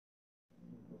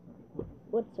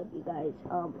What's up, you guys?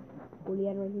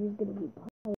 Julian right here is gonna be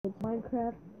playing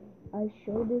Minecraft. I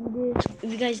showed him this.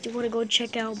 If you guys do want to go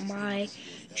check out my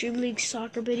Dream League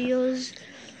soccer videos,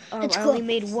 I only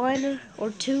made 1 or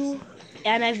 2,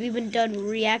 and I've even done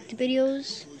react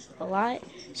videos a lot.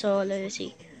 So let's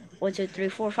see, 1, 2, 3,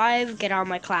 4, 5. Get out of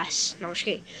my class. No, I'm just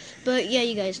kidding. But yeah,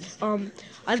 you guys,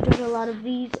 I've done a lot of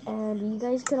these, and you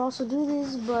guys could also do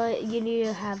this, but you need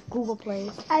to have Google Play,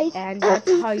 and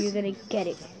that's how you're gonna get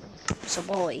it. So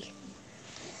boy.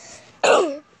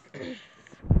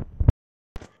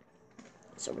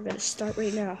 So we're gonna start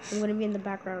right now. I'm gonna be in the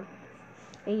background.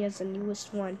 And he has the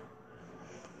newest one.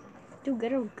 Dude,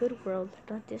 get a good world,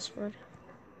 not this one.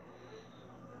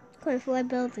 Okay, before I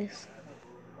build this,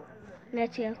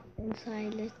 let's go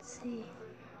inside. Let's see.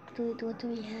 What do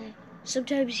we have?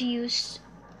 Sometimes he used.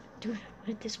 Dude,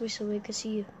 put it this way so we can see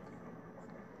you.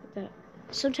 Like that.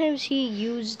 Sometimes he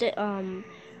used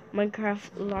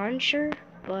Minecraft launcher,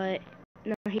 but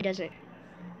no, he doesn't.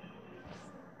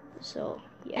 So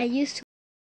yeah. I used to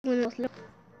when I was little.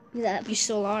 Yeah, You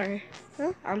still are.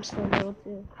 Huh? I'm still little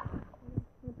too.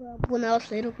 when I was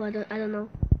little, but I don't know.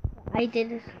 I did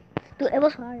this. Dude, it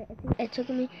was hard. I think it took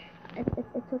me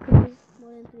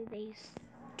more than 3 days.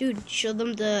 Dude, show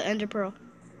them the Ender Pearl.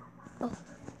 Oh.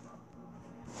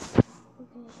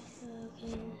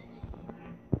 Okay.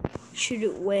 Shoot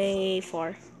it way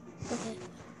far. Okay.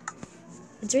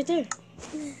 It's right there.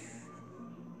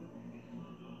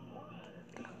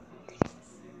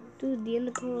 Dude, the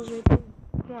Ender Pearl is right there.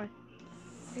 Come on.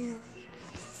 Yeah.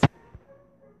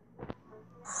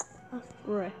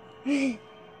 Right.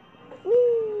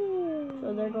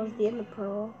 So there goes the Ender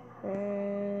Pearl.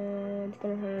 And it's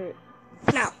gonna hurt.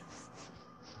 Now.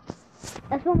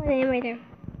 That's my name right there.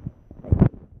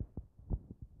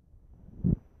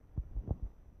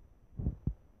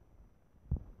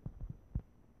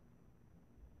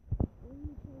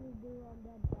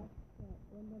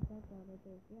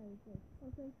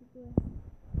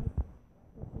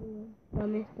 I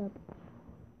messed up.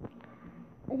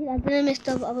 I didn't mess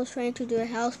up. I was trying to do a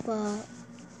house, but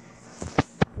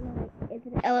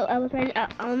I was trying.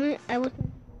 I was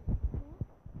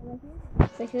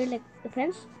right here, like the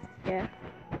fence. Yeah.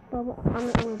 But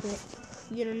I'm gonna do it.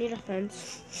 You don't need a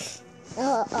fence.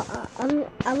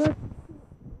 I'm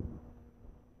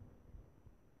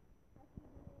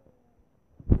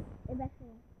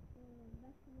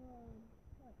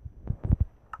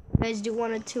Guys do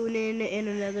want to tune in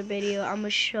another video. I'm gonna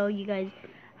show you guys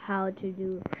how to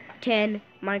do 10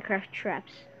 Minecraft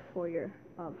traps for your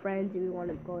friends if you want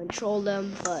to go and troll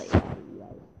them. But yeah, you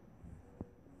guys.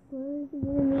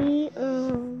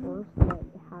 First, let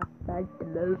hashtag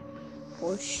below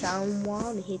for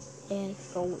someone hit and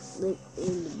don't lick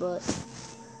in the butt.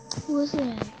 What's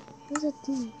that? What's that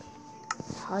thing?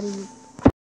 How do you